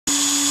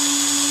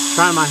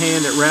trying my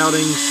hand at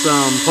routing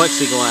some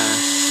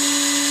plexiglass.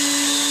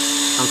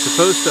 I'm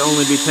supposed to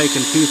only be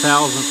taking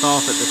 2/1000th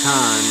off at the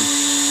time.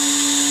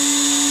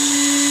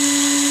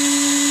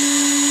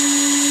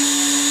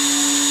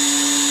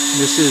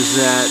 This is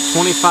at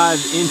 25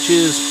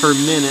 inches per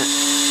minute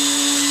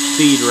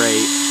feed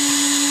rate,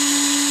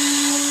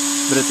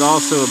 but it's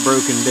also a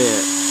broken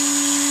bit,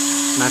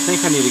 and I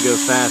think I need to go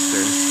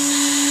faster.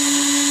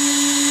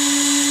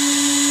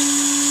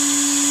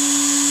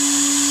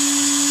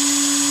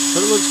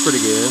 But it looks pretty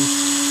good.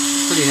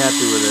 Pretty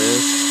happy with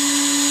this.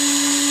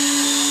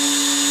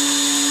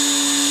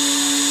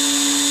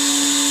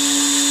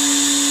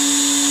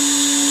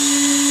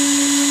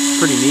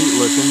 Pretty neat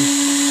looking.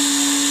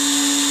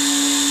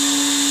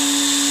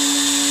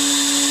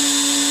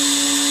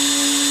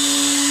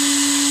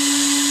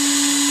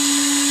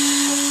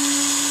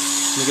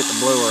 Let me get the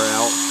blower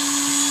out.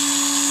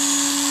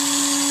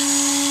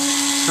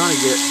 Trying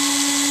to get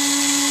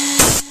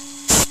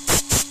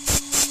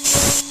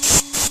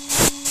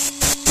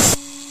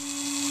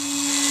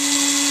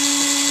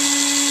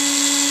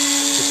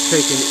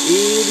taking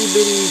itty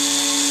bitty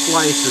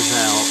slices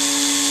out.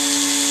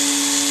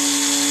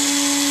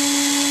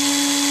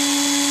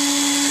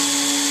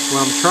 What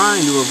I'm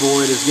trying to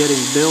avoid is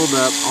getting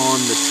buildup on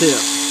the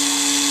tip.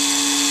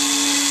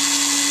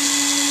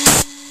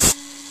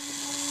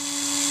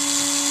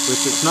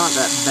 Which it's not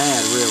that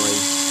bad really.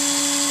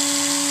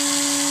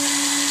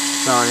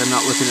 Sorry, I'm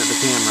not looking at the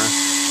camera.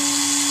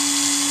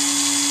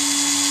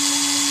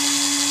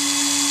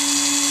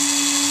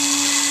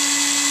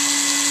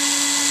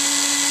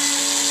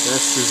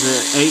 This is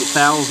at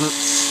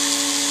 8/1000ths.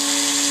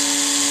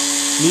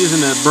 I'm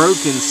using a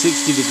broken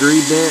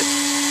 60-degree bit.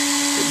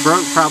 It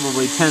broke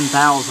probably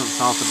 10/1000ths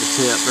off of the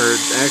tip, or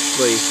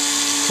actually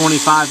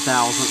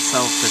 25/1000ths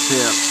off the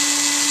tip.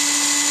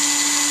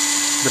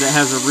 But it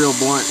has a real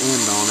blunt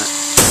end on it.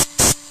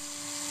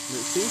 And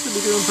it seems to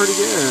be doing pretty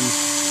good.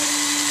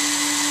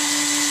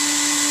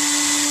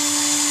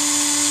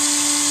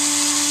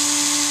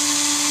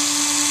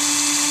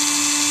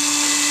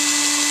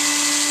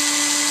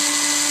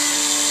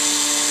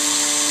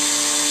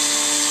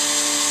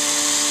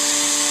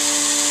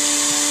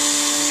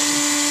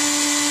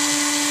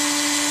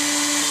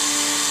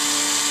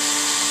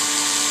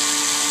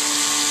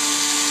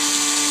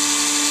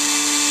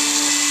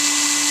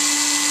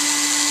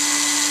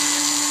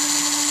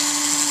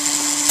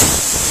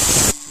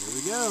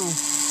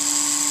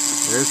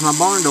 There's my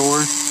barn door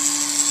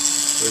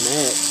for an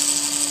etch.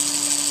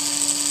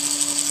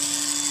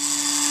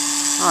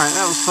 Alright,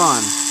 that was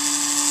fun.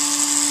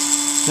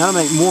 Now to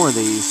make more of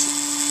these,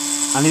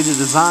 I need to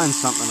design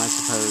something, I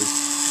suppose.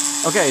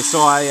 Okay,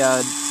 so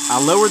I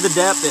lowered the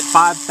depth at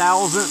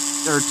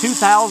 5/1000th or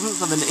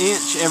 2/1000ths of an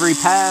inch every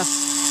pass.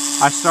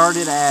 I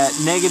started at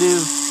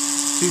negative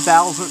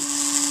 2/1000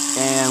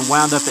 and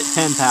wound up at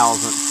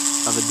 10/1000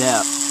 of a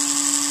depth.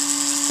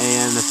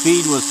 And the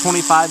feed was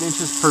 25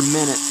 inches per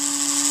minute.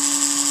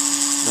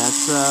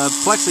 That's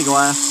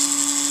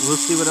plexiglass. We'll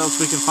see what else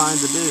we can find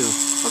to do.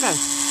 Okay,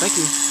 thank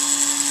you.